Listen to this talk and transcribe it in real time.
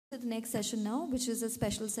To the next session now, which is a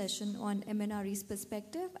special session on MNRE's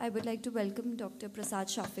perspective. I would like to welcome Dr. Prasad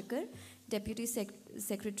Chaphekar, Deputy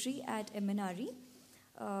Secretary at MNRE,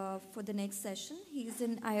 for the next session. He is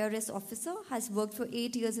an IRS officer, has worked for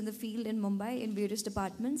 8 years in the field in Mumbai in various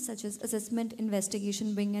departments such as Assessment,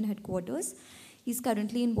 Investigation Wing and Headquarters. He's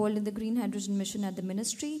currently involved in the Green Hydrogen Mission at the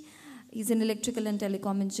Ministry. He's an electrical and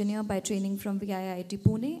telecom engineer by training from VIIT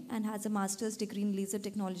Pune and has a master's degree in laser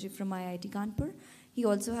technology from IIT Kanpur. He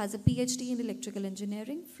also has a PhD in electrical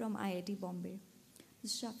engineering from IIT Bombay.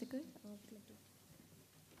 Mr. Chaphekar,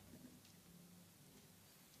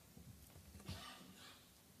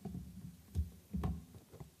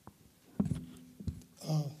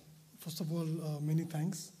 First of all, many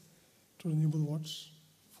thanks to Renewable Watch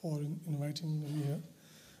for inviting me here.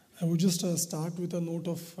 I would just start with a note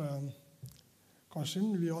of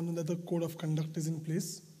caution. We all know that the code of conduct is in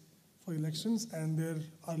place for elections, and there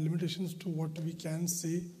are limitations to what we can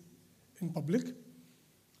say in public.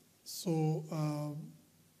 So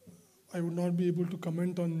I would not be able to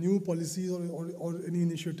comment on new policies or any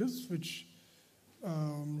initiatives which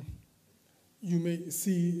you may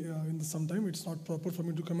see in some time. It's not proper for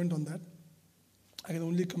me to comment on that. I can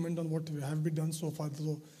only comment on what have been done so far.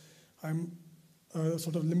 So I'm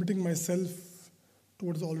sort of limiting myself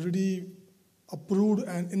towards already approved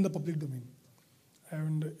and in the public domain.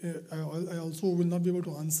 And I also will not be able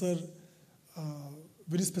to answer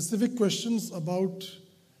very specific questions about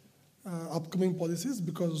upcoming policies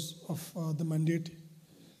because of the mandate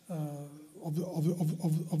of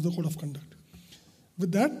the code of conduct.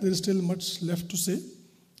 With that, there is still much left to say.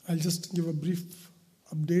 I'll just give a brief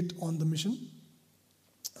update on the mission.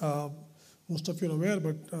 Most of you are aware,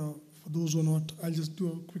 but for those who are not, I'll just do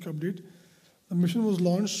a quick update. The mission was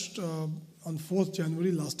launched on 4th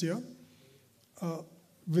January last year.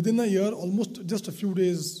 Within a year, almost just a few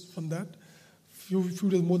days from that, few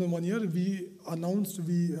days more than 1 year, we announced,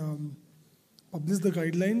 we published the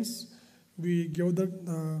guidelines, we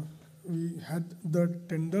had the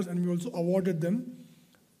tenders, and we also awarded them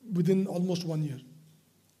within almost 1 year.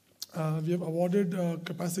 We have awarded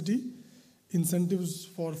capacity incentives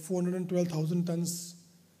for 412,000 tons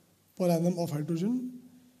per annum of hydrogen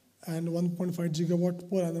and 1.5 gigawatt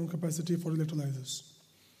per annum capacity for electrolyzers.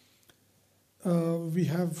 We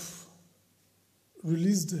have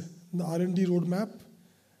released the R&D roadmap,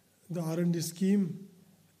 the R&D scheme,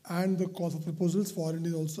 and the call for proposals for R&D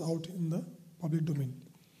is also out in the public domain.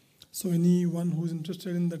 So anyone who is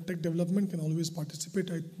interested in the tech development can always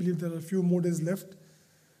participate. I believe there are a few more days left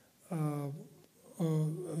to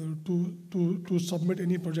submit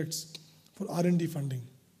any projects for R&D funding.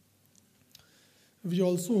 We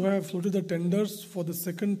also have floated the tenders for the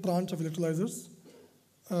second tranche of electrolyzers.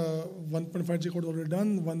 1.5 gigawatt already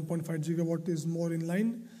done, 1.5 gigawatt is more in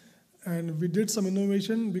line. And we did some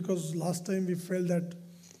innovation because last time we felt that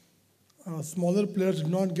smaller players did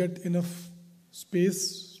not get enough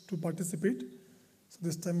space to participate. So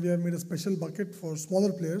this time we have made a special bucket for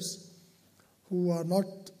smaller players who are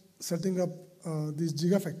not setting up these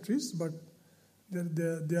gigafactories, but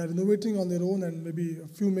they are innovating on their own, and maybe a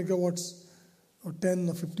few megawatts or 10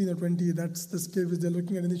 or 15 or 20, that's the scale which they're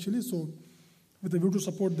looking at initially. So with a view to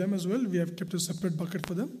support them as well, we have kept a separate bucket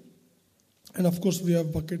for them. And of course, we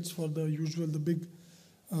have buckets for the usual, the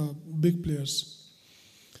big players.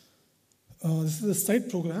 This is a site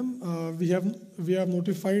program. We have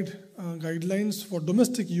notified guidelines for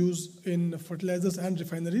domestic use in fertilizers and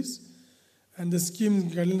refineries. And the scheme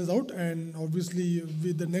guideline is out. And obviously,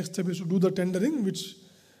 the next step is to do the tendering, which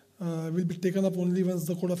will be taken up only once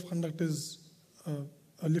the code of conduct is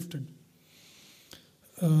lifted.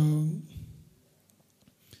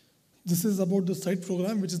 This is about the site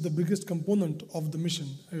program, which is the biggest component of the mission.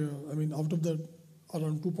 Out of the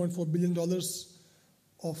around $2.4 billion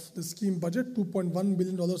of the scheme budget, $2.1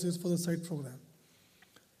 billion is for the site program.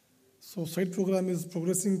 So site program is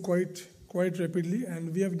progressing quite rapidly,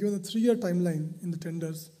 and we have given a 3-year timeline in the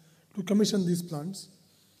tenders to commission these plants.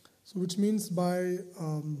 So which means by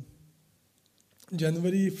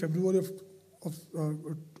January, February of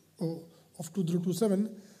 2027,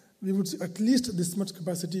 we would see at least this much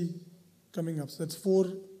capacity coming up. So that's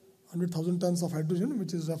 400,000 tons of hydrogen,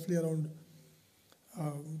 which is roughly around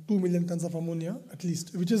 2 million tons of ammonia at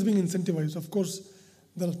least, which is being incentivized. Of course,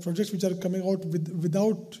 there are projects which are coming out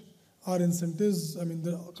without our incentives.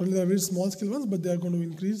 Currently there are very small scale ones, but they are going to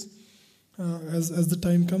increase as the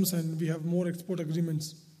time comes, and we have more export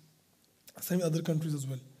agreements, same with other countries as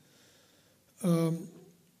well.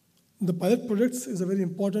 The pilot projects is a very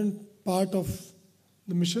important part of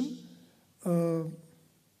the mission.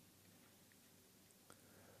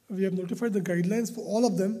 We have notified the guidelines for all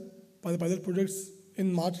of them by the pilot projects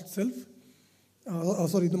in March itself,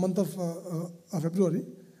 the month of February,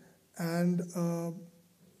 and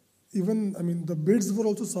even, the bids were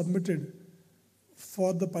also submitted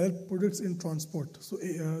for the pilot projects in transport. So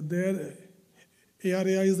their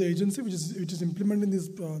ARAI is the agency which is implementing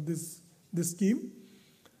this scheme,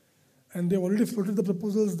 and they've already floated the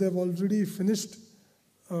proposals. They've already finished.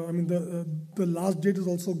 The last date is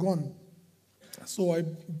also gone. So I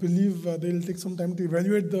believe they'll take some time to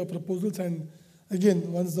evaluate the proposals, and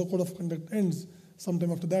again, once the code of conduct ends,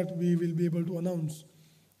 sometime after that, we will be able to announce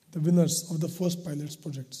the winners of the first pilots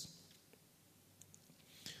projects.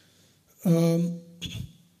 So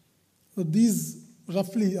these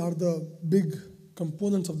roughly are the big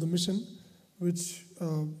components of the mission which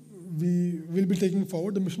we will be taking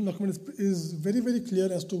forward. The mission document is very, very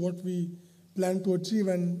clear as to what we plan to achieve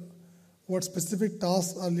and what specific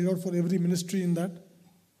tasks are laid out for every ministry in that.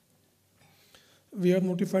 We have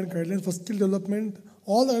notified guidelines for skill development.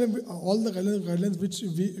 All the guidelines which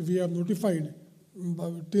we have notified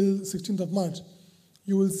till 16th of March,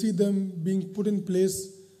 you will see them being put in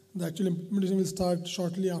place. The actual implementation will start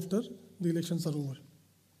shortly after the elections are over.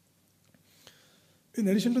 In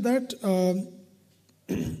addition to that,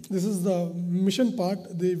 this is the mission part.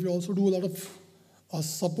 We also do a lot of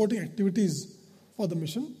supporting activities for the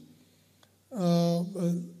mission.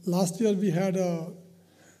 Last year we had an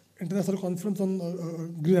international conference on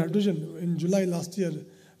green hydrogen in July last year.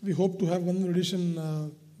 We hope to have one more edition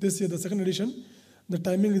this year, the second edition. The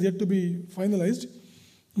timing is yet to be finalized,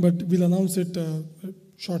 but we'll announce it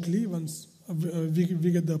shortly once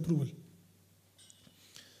we get the approval.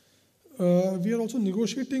 We are also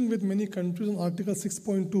negotiating with many countries on Article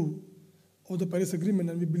 6.2 of the Paris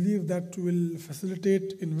Agreement, and we believe that will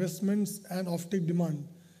facilitate investments and offtake demand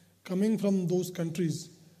coming from those countries,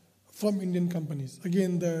 from Indian companies.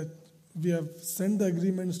 Again, we have sent the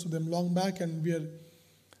agreements to them long back, and we are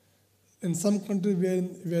in some countries we are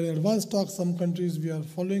in advanced talks, some countries we are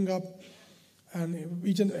following up, and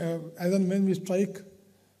as and when we strike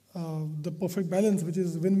the perfect balance, which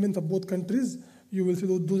is win-win for both countries, you will see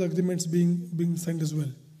those agreements being signed as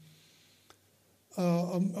well.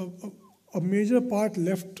 A major part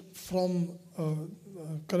left from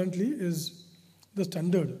currently is the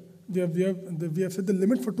standard. We have set the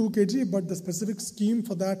limit for 2 kg, but the specific scheme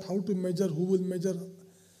for that, how to measure, who will measure,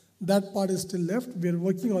 that part is still left. We are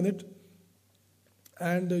working on it,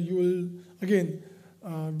 and you will again.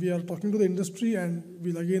 We are talking to the industry, and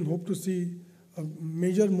we'll again hope to see a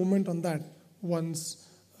major movement on that once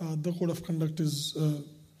the code of conduct is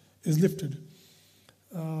lifted.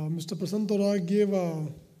 Mr. Prasad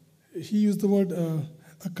he used the word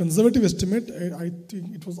a conservative estimate. I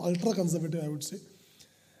think it was ultra conservative, I would say.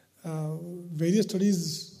 Various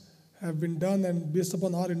studies have been done, and based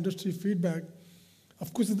upon our industry feedback,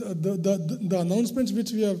 of course, the announcements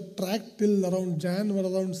which we have tracked till around Jan were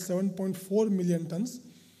around 7.4 million tons.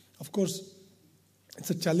 Of course, it's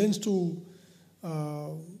a challenge to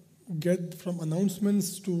get from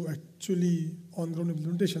announcements to actually on-ground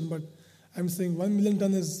implementation, but I'm saying 1 million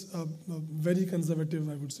ton is very conservative,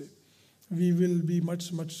 I would say. We will be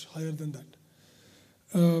much, much higher than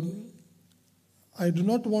that. I do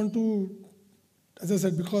not want to, as I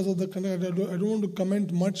said, because of the conduct, I don't want to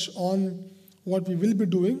comment much on what we will be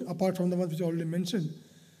doing, apart from the ones which I already mentioned.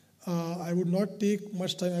 I would not take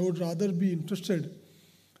much time. I would rather be interested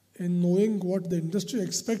in knowing what the industry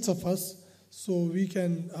expects of us, so we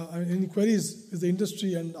can, any queries the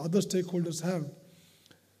industry and other stakeholders have,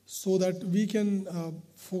 so that we can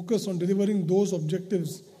focus on delivering those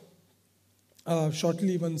objectives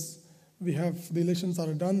shortly once we have the elections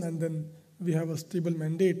are done, and then we have a stable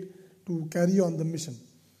mandate to carry on the mission.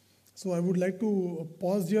 So I would like to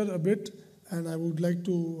pause here a bit, and I would like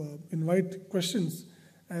to invite questions,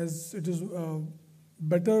 as it is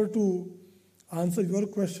better to answer your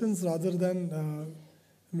questions rather than,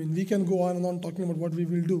 we can go on and on talking about what we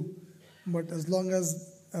will do, but as long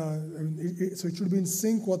as, so it should be in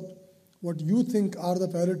sync what you think are the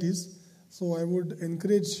priorities. So I would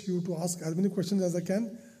encourage you to ask as many questions as I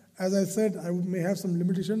can. As I said, I may have some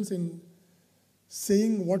limitations in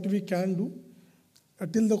saying what we can do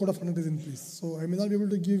until the code of conduct is in place. So I may not be able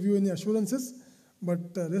to give you any assurances, but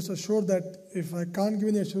rest assured that if I can't give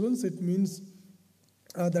any assurance, it means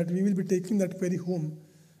that we will be taking that query home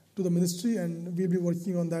to the ministry, and we'll be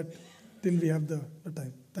working on that till we have the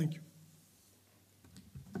time. Thank you.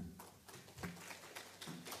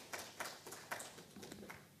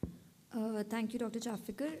 Thank you, Dr.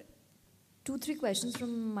 Chaphekar. 2-3 questions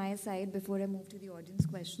from my side before I move to the audience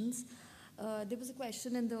questions. There was a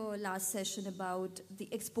question in the last session about the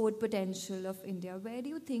export potential of India. Where do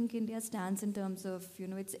you think India stands in terms of,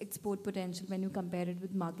 its export potential when you compare it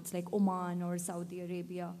with markets like Oman or Saudi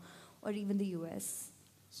Arabia or even the US?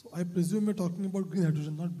 So I presume you're talking about green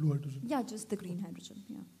hydrogen, not blue hydrogen. Yeah, just the green hydrogen,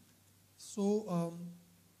 yeah. So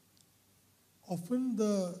often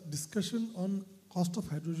the discussion on cost of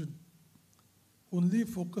hydrogen only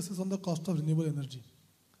focuses on the cost of renewable energy.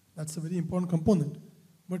 That's a very important component.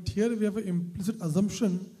 But here we have an implicit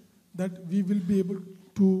assumption that we will be able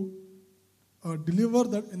to deliver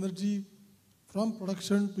that energy from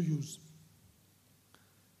production to use.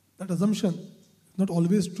 That assumption is not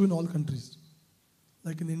always true in all countries.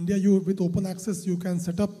 Like in India, with open access, you can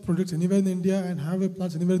set up projects anywhere in India and have a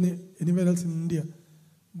plant anywhere else in India.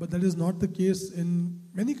 But that is not the case in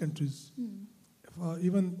many countries.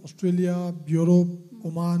 Even Australia, Europe,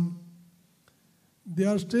 Oman, they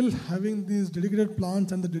are still having these dedicated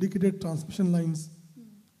plants and the dedicated transmission lines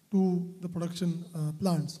to the production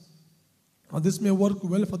plants. Now, this may work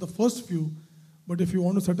well for the first few, but if you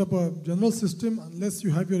want to set up a general system, unless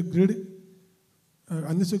you have your grid,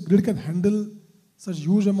 unless your grid can handle such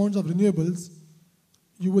huge amounts of renewables,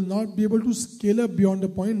 you will not be able to scale up beyond a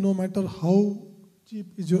point, no matter how cheap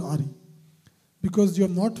is your RE, because you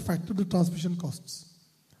have not factored the transmission costs.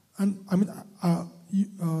 And I mean,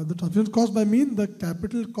 the transmission cost, I mean the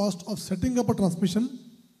capital cost of setting up a transmission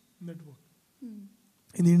network.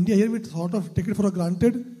 In India, here we sort of take it for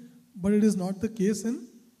granted, but it is not the case in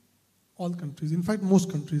all countries. In fact,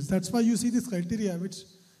 most countries. That's why you see this criteria, which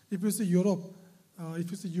if you see Europe,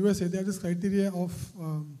 if you see USA, they have this criteria of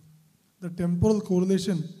the temporal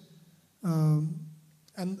correlation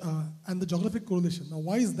and the geographic correlation. Now,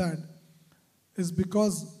 why is that? Is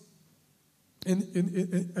because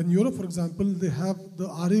in Europe, for example, they have the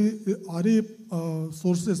RE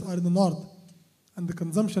sources are in the north, and the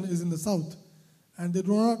consumption is in the south, and they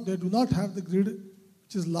do not have the grid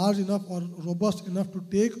which is large enough or robust enough to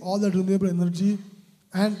take all that renewable energy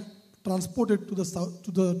and transport it to the south,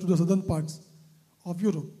 to the southern parts of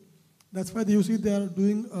Europe. That's why you see they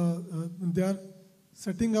are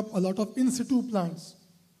setting up a lot of in situ plants,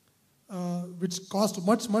 which cost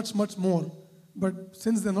much more. But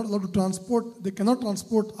since they're not allowed to transport, they cannot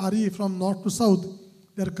transport RE from north to south.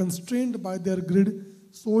 They're constrained by their grid.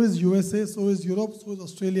 So is USA, so is Europe, so is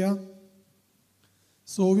Australia.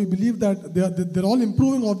 So we believe that they're all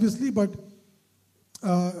improving, obviously, but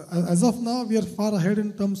as of now, we are far ahead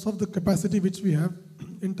in terms of the capacity which we have,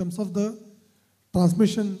 in terms of the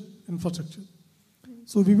transmission infrastructure.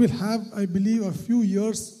 So we will have, I believe, a few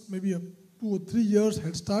years, maybe 2 or 3 years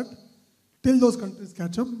head start, till those countries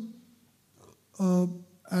catch up.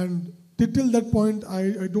 And till that point,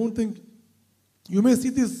 I don't think, you may see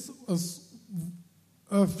this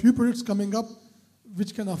a few projects coming up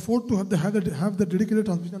which can afford to have the dedicated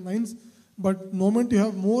transmission lines, but the moment you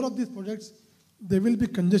have more of these projects, there will be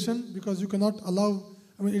congestion, because you cannot allow,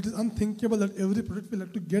 I mean, it is unthinkable that every project will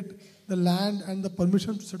have to get the land and the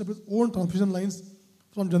permission to set up its own transmission lines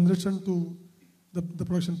from generation to the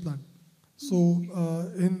production plant. So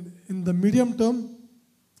in the medium term,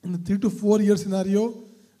 in the 3 to 4 year scenario,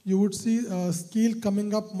 you would see scale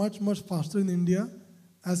coming up much faster in India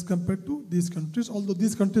as compared to these countries, although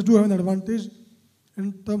these countries do have an advantage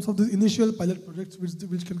in terms of the initial pilot projects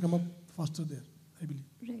which can come up faster there, I believe.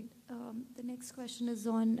 Right. The next question is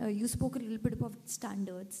on, you spoke a little bit about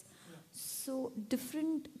standards. Yeah. So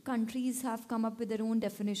different countries have come up with their own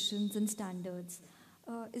definitions and standards.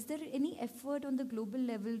 Is there any effort on the global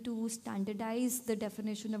level to standardize the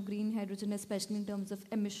definition of green hydrogen, especially in terms of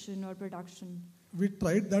emission or production? We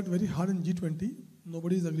tried that very hard in G20.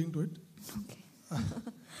 Nobody is agreeing to it. Okay. All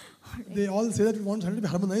right. They all say that we want standards to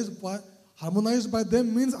be harmonized. Harmonized by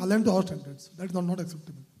them means aligned to our standards. That is not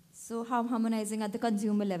acceptable. So how harmonizing at the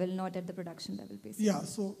consumer level, not at the production level, basically? Yeah,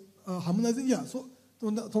 so harmonizing, yeah. So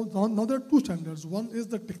now there are two standards. One is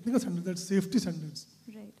the technical standard, that's safety standards.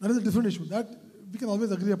 Right. That is a different issue. That we can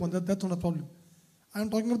always agree upon that. That's not a problem. I am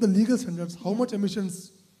talking about the legal standards, how much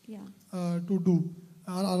emissions to do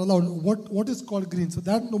are allowed, what is called green. So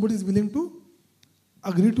that nobody is willing to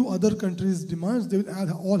agree to other countries' demands. They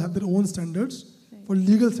will all have their own standards. Right. For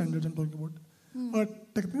legal standards I'm talking about.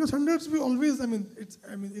 Technical standards, we always,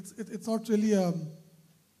 it's not really a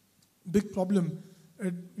big problem.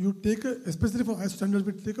 You take, especially for ISO standards,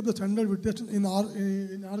 we take up the standard, we test in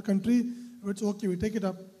our country, it's okay, we take it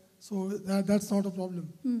up. So that's not a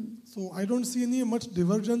problem. So I don't see any much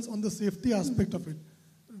divergence on the safety aspect of it.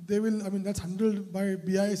 They will, that's handled by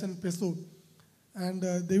BIS and PESO, and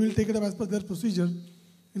they will take it up as per their procedure.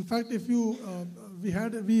 In fact, if you,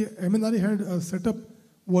 MNRE had set up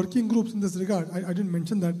working groups in this regard. I didn't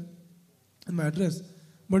mention that. in my address.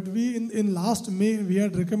 But we, in last May, we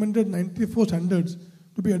had recommended 94 standards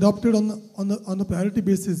to be adopted on a priority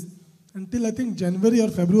basis. Until I think January or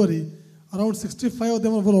February, around 65 of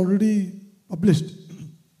them were already published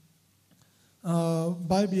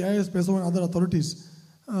by BIS, PESO, and other authorities.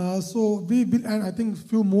 And I think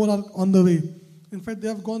few more are on the way. In fact, they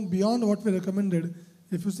have gone beyond what we recommended.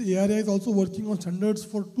 If you see, ARI is also working on standards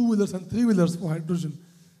for two-wheelers and three-wheelers for hydrogen.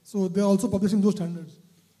 So they are also publishing those standards.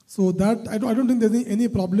 So that I don't think there's any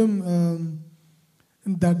problem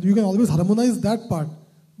in that. You can always harmonize that part.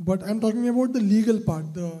 But I'm talking about the legal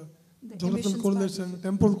part, the geographical correlation,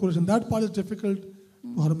 temporal correlation. That part is difficult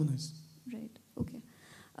to harmonize. Right. Okay.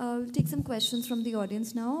 We'll take some questions from the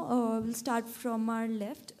audience now. We'll start from our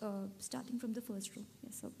left, starting from the first row.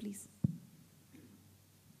 Yes, sir, please.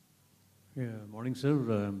 Yeah, morning, sir.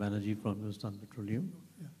 I'm Banerjee from Hindustan Petroleum.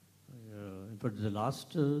 Yeah. In fact, the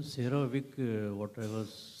last Sierra week, what I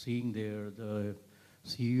was seeing there, the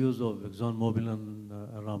CEOs of ExxonMobil and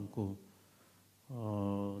Aramco,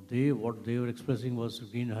 what they were expressing was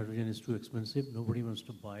green hydrogen is too expensive. Nobody wants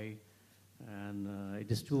to buy, and it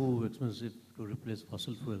is too expensive to replace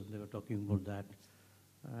fossil fuel. They were talking about that.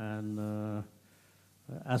 And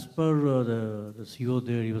as per the CEO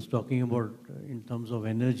there, he was talking about in terms of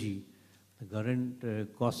energy, the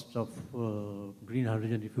current cost of green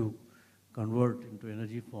hydrogen, if you convert into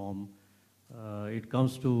energy form, it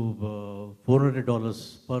comes to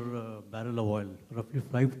 $400 per barrel of oil, roughly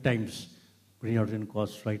 5 times green hydrogen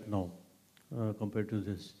costs right now compared to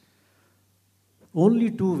this. Only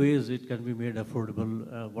 2 ways it can be made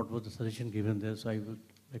affordable. What was the suggestion given there? So I would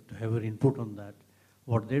like to have your input on that.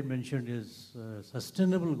 What they mentioned is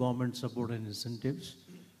sustainable government support and incentives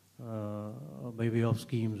by way of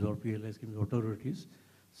schemes or PLI schemes, whatever it is.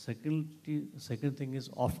 Second thing is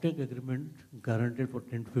offtake agreement guaranteed for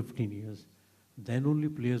 10 to 15 years. Then only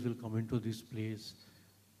players will come into this place,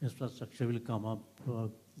 infrastructure will come up,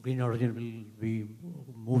 green hydrogen will be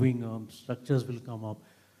moving, structures will come up.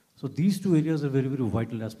 So these 2 areas are very, very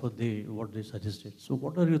vital as per what they suggested. So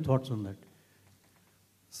what are your thoughts on that?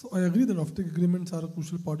 So I agree that offtake agreements are a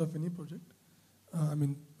crucial part of any project.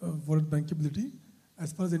 For bankability.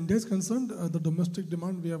 As far as India is concerned, the domestic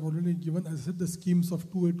demand we have already given, as I said, the schemes of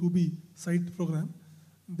 2A, 2B site program.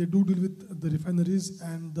 They do deal with the refineries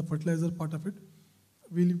and the fertilizer part of it.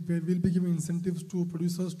 We'll be giving incentives to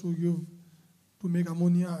producers to make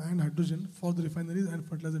ammonia and hydrogen for the refineries and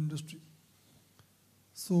fertilizer industry.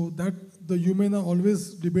 So that you may now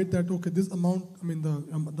always debate that, okay, this amount,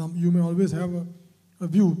 you may always have a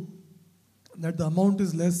view that the amount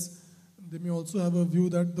is less. They may also have a view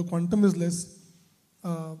that the quantum is less.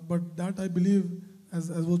 But that I believe, as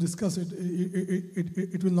was discussed,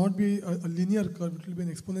 it will not be a linear curve, it will be an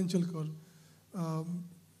exponential curve.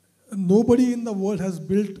 Nobody in the world has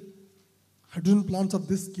built hydrogen plants of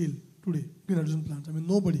this scale today, green hydrogen plants.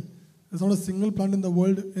 Nobody. There's not a single plant in the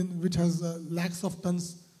world which has lakhs of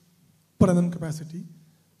tons per annum capacity.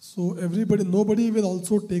 So nobody will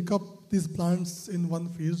also take up these plants in one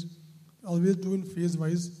phase, always do in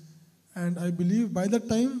phase-wise. And I believe by that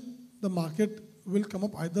time, the market will come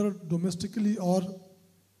up either domestically or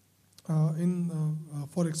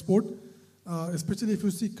for export. Especially if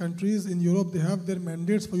you see countries in Europe, they have their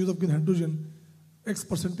mandates for use of green hydrogen. X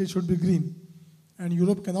percentage should be green. And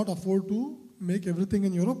Europe cannot afford to make everything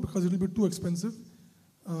in Europe because it will be too expensive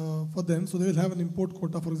for them. So they will have an import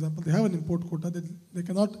quota, for example. They have an import quota. They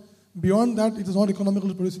cannot, beyond that, it is not economical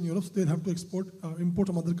to produce in Europe, so they'll have to import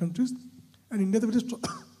from other countries. And India is a very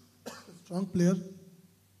strong player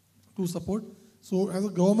to support. So as a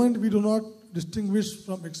government, we do not distinguish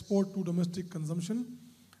from export to domestic consumption.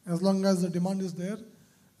 As long as the demand is there,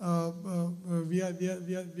 we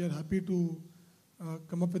are happy to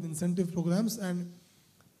come up with incentive programs. And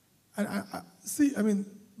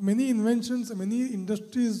many inventions, many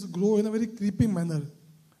industries grow in a very creeping manner.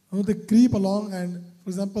 They creep along, and for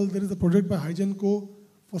example, there is a project by Hygenco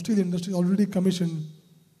for steel industry already commissioned.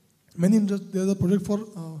 There is a project for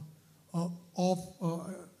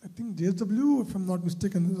I think JSW, if I'm not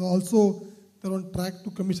mistaken, also they're on track to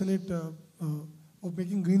commission it of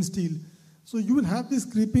making green steel. So you will have this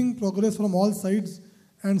creeping progress from all sides,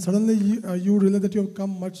 and suddenly you realize that you have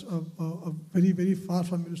come very, very far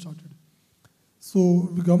from where you started. So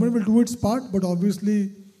the government will do its part, but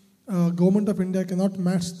obviously government of India cannot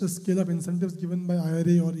match the scale of incentives given by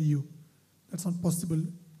IRA or EU. That's not possible.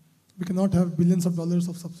 We cannot have billions of dollars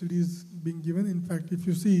of subsidies being given. In fact, if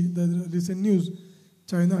you see the recent news,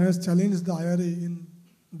 China has challenged the IRA in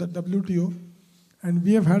the WTO, and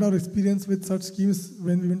we have had our experience with such schemes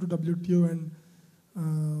when we went to WTO, and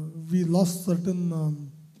we lost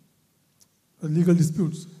certain legal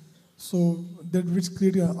disputes. So that which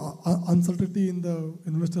create uncertainty in the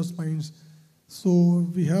investors' minds. So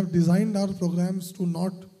we have designed our programs to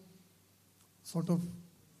not sort of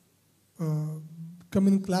come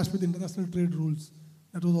in clash with international trade rules.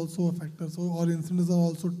 That was also a factor. So our incentives are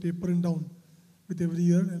also tapering down with every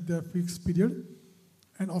year at their fixed period.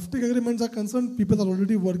 And offtake agreements are concerned, people are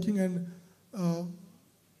already working, and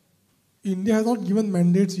India has not given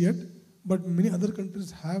mandates yet, but many other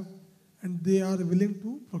countries have, and they are willing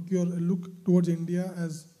to procure, look towards India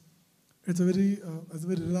as it's a very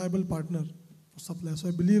reliable partner for supply. So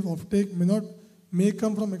I believe offtake may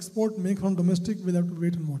come from export, may come from domestic. We'll have to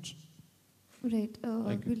wait and watch. Right.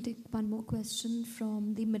 We'll take one more question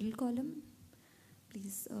from the middle column.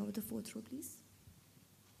 Please, the fourth row, please.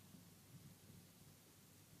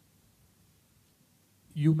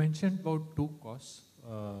 You mentioned about two costs.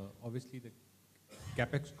 Obviously, the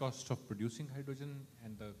capex cost of producing hydrogen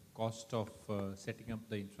and the cost of setting up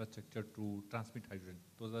the infrastructure to transmit hydrogen.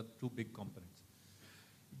 Those are two big components.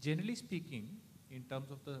 Generally speaking, in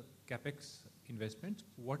terms of the capex investments,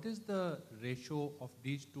 what is the ratio of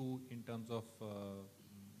these two in terms of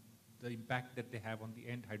the impact that they have on the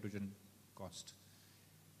end hydrogen cost?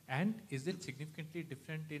 And is it significantly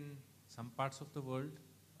different in some parts of the world?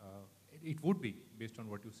 It would be, based on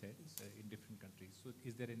what you said, in different countries. So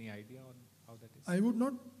is there any idea on how that is? I would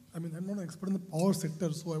not, I'm not an expert in the power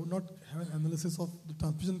sector, so I would not have an analysis of the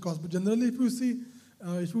transmission cost. But generally, if you see,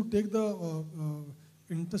 if you take the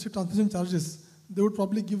interstate transmission charges, they would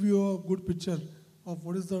probably give you a good picture of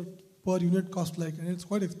what is the per unit cost like. And it's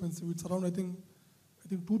quite expensive. It's around, I think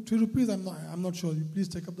 2-3 rupees. I'm not sure. You please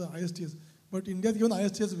check up the ISTS. But India has given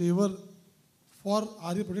ISTS waiver for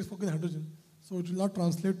RE projects for green hydrogen. So it will not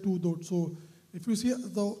translate to those. So if you see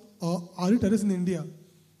the RE tariffs in India,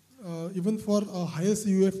 even for a higher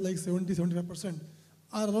CUF like 70-75%,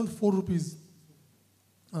 are around 4 rupees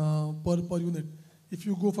per unit. If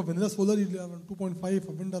you go for vanilla solar, it will be around 2.5,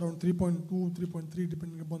 for wind around 3.2, 3.3,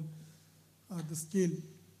 depending upon the scale.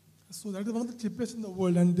 So that is one of the cheapest in the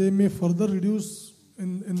world, and they may further reduce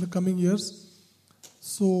in the coming years.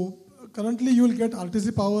 So currently you will get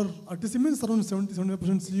RTC power, RTC means around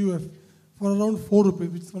 70-75% CUF, for around 4 rupees,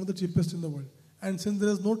 which is one of the cheapest in the world. And since there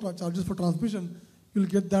is no charges for transmission, you will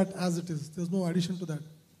get that as it is. There is no addition to that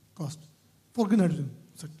cost for green hydrogen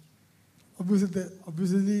sector.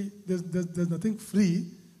 Obviously, there's nothing free.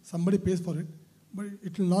 Somebody pays for it, but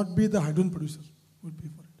it will not be the hydrogen producer who will pay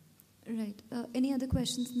for it. Right. Any other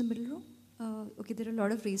questions in the middle row? Okay, there are a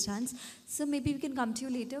lot of raised hands. So maybe we can come to you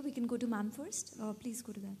later. We can go to ma'am first. Please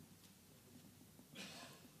go to that.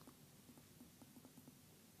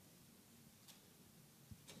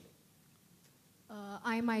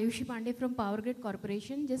 I'm Ayushi Pandey from Power Grid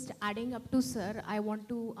Corporation. Just adding up to sir, I want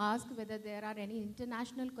to ask whether there are any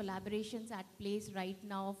international collaborations at place right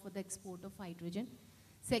now for the export of hydrogen.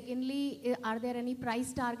 Secondly, are there any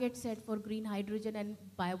price targets set for green hydrogen, and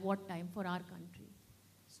by what time for our country?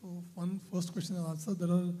 So one first question I'll answer.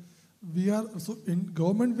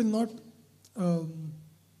 Government will not, how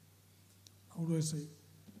do I say?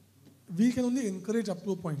 We can only encourage up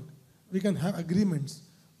to a point. We can have agreements,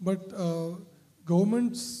 but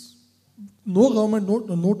no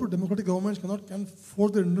two democratic governments can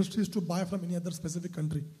force the industries to buy from any other specific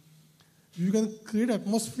country. You can create an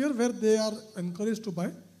atmosphere where they are encouraged to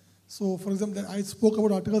buy. So, for example, I spoke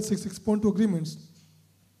about Article 6.2 agreements.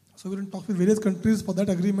 So we can talk with various countries for that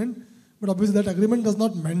agreement, but obviously that agreement does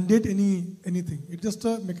not mandate anything. It's just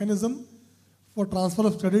a mechanism for transfer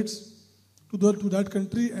of credits to that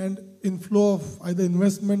country and inflow of either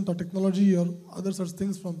investment or technology or other such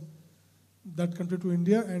things from that country to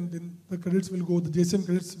India, and then the credits will go, the JCM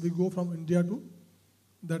credits will go from India to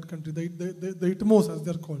that country. The ITMOs, as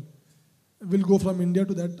they're called, will go from India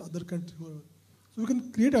to that other country. So we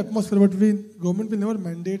can create an atmosphere, but government will never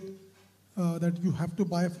mandate that you have to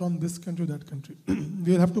buy from this country or that country.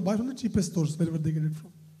 We'll have to buy from the cheapest stores, wherever they get it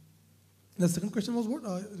from. The second question was what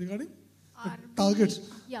regarding? Targets.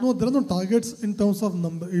 Yeah. No, there are no targets in terms of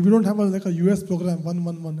number. We don't have like a US program,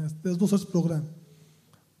 111S. There's no such program.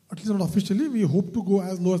 At least not officially. We hope to go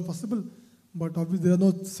as low as possible, but obviously there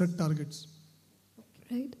are no set targets.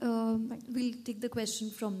 Right. We'll take the question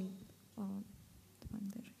from the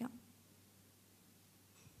one there. Yeah.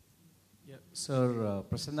 Yeah, sir,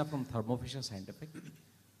 Prasanna from Thermo Fisher Scientific.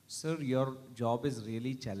 Sir, your job is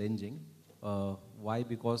really challenging. Why?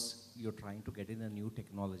 Because you're trying to get in a new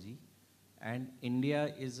technology. And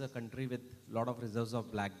India is a country with a lot of reserves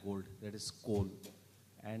of black gold, that is coal.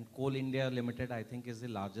 And Coal India Limited, I think, is the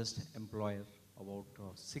largest employer, about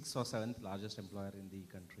 6th or 7th largest employer in the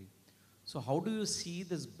country. So how do you see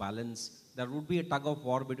this balance? There would be a tug of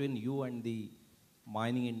war between you and the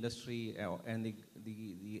mining industry and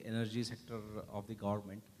the energy sector of the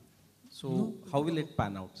government. So No. how will it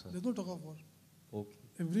pan out, sir? There's no talk of war. Okay.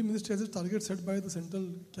 Every ministry has a target set by the central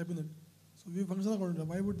cabinet. So we function according to that.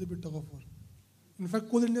 Why would there be talk of war? In fact,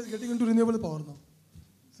 Coal India is getting into renewable power now.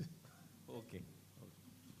 Okay.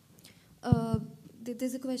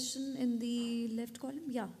 There's a question in the left column.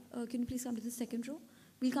 Yeah, can you please come to the second row?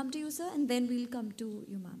 We'll come to you, sir, and then we'll come to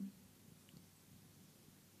you, ma'am.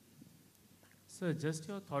 So just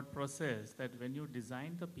your thought process that when you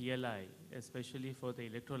designed the PLI, especially for the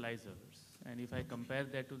electrolyzers, and if I compare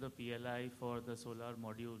that to the PLI for the solar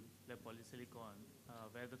module, the polysilicon,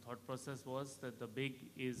 where the thought process was that the big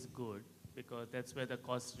is good because that's where the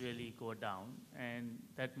costs really go down, and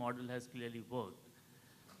that model has clearly worked.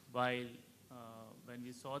 While when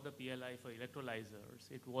we saw the PLI for electrolyzers,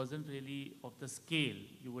 it wasn't really of the scale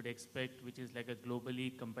you would expect, which is like a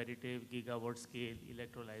globally competitive gigawatt scale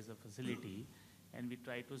electrolyzer facility. And we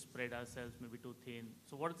try to spread ourselves maybe too thin.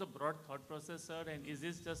 So what is the broad thought process, sir? And is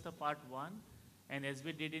this just a part one? And as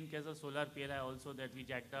we did in case of solar PLI also, that we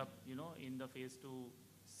jacked up, in the phase 2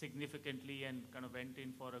 significantly and kind of went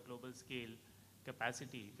in for a global scale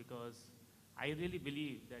capacity, because I really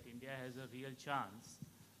believe that India has a real chance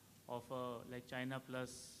of like China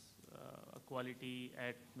plus a quality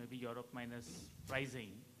at maybe Europe minus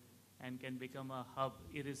pricing, and can become a hub,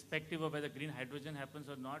 irrespective of whether green hydrogen happens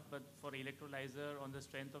or not, but for electrolyzer on the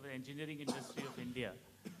strength of the engineering industry of India.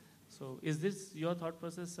 So is this your thought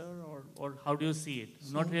process, sir, or how do you see it?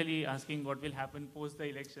 So not really asking what will happen post the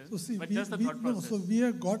election, but just the thought process. So we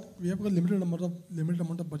have got limited amount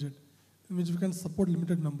of budget in which we can support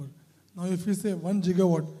limited number. Now if we say 1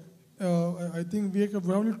 gigawatt, I think we have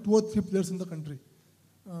only 2 or 3 players in the country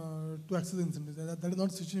to access the incentives. That is not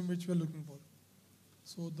the situation which we are looking for.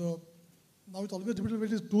 So now it's always debated whether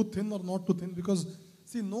it is too thin or not too thin, because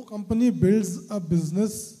see, no company builds a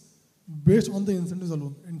business based on the incentives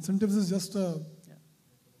alone. Incentives is just a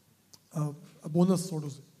bonus, so to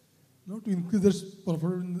say, to increase their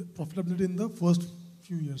profitability in the first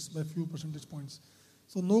few years by a few percentage points.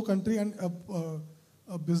 So no country and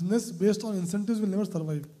a business based on incentives will never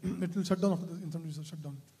survive. It will shut down after the incentives are shut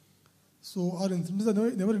down. So our incentives are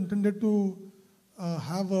never intended to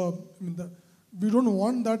have we don't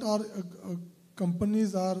want that our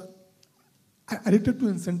companies are addicted to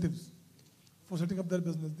incentives for setting up their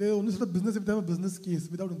business. They only set up business if they have a business case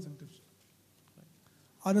without incentives.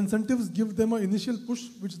 Our incentives give them an initial push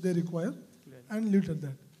which they require and leave it at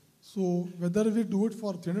that. So whether we do it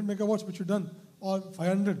for 300 megawatts, which we've done, or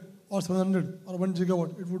 500 or 700 or 1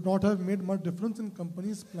 gigawatt, it would not have made much difference in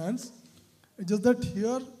companies' plans. It's just that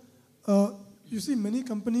here, you see, many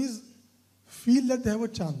companies feel that they have a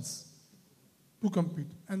chance to compete,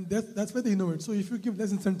 and that's why they innovate. So if you give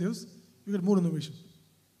less incentives, you get more innovation.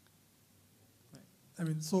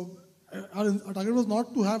 So our target was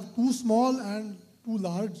not to have too small and too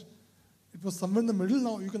large. It was somewhere in the middle.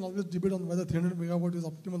 Now you can always debate on whether 300 megawatt is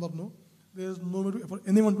optimal or no. There is no way for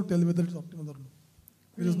anyone to tell whether it's optimal or no.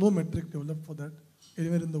 There is no metric developed for that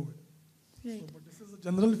anywhere in the world. Right. So, but this is a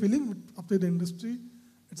general feeling up to the industry.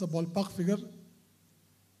 It's a ballpark figure,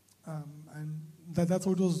 and that's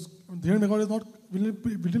how it was. 300 megawatt is not. We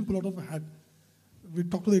didn't pull out of a hat. We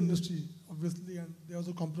talked to the industry, obviously, and they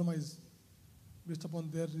also compromise based upon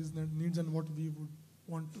their needs and what we would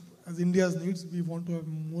want to. As India's needs, we want to have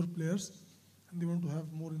more players, and they want to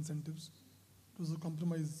have more incentives. It was a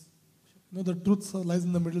compromise. The truth lies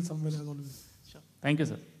in the middle somewhere, as always. Sure. Thank you,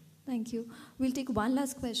 sir. Thank you. We'll take one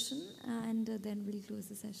last question, and then we'll close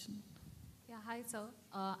the session. Yeah, hi, sir.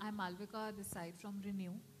 I'm Malvika, this side from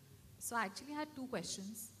Renew. So I actually had 2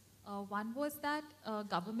 questions. One was that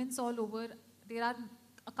governments all over, there are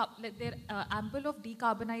ample of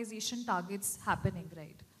decarbonization targets happening,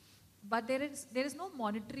 right? But there is no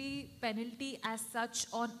monetary penalty as such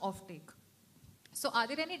on offtake. So are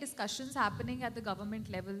there any discussions happening at the government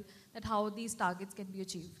level that how these targets can be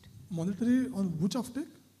achieved? Monetary on which offtake?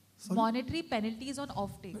 Sorry? Monetary penalties on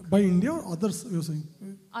offtake. By India or others, you're saying?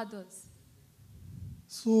 Others.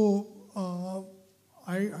 So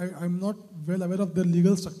I'm not well aware of the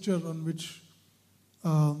legal structure on which,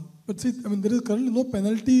 but see, there is currently no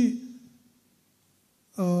penalty.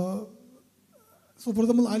 So for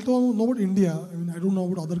example, I don't know about India, I don't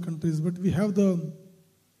know about other countries, but we have the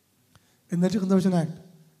Energy Conservation Act,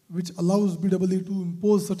 which allows BEE to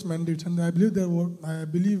impose such mandates, and I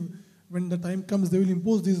believe when the time comes, they will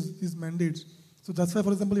impose these mandates. So that's why,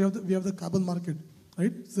 for example, we have the carbon market,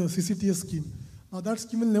 right? It's the CCTS scheme. Now that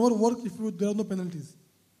scheme will never work if there are no penalties.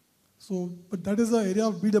 So, but that is the area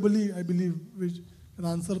of BEE, I believe, which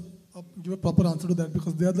can give a proper answer to that,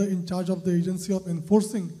 because they are in charge of the agency of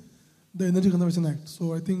enforcing the Energy Conservation Act.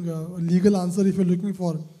 So I think a legal answer, if you're looking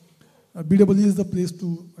for, BEE is the place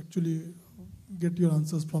to actually get your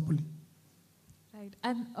answers properly. Right.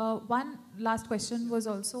 And one last question was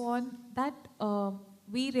also on that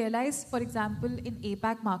we realized, for example, in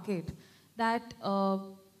APAC market, that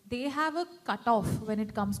they have a cutoff when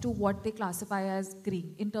it comes to what they classify as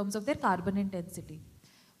green in terms of their carbon intensity,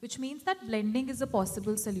 which means that blending is a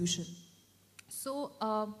possible solution. So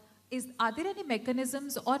are there any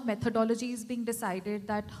mechanisms or methodologies being decided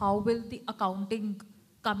that how will the accounting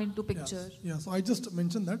come into picture? Yes. Yeah, so I just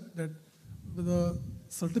mentioned that the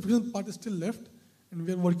certification part is still left, and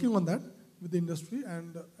we are working on that with the industry.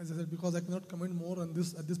 And as I said, because I cannot comment more on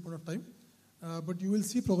this at this point of time, but you will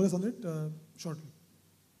see progress on it shortly.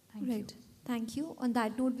 Right. Thank you. On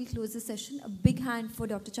that note, we'll close the session. A big hand for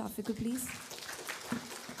Dr. Chaphekar, please.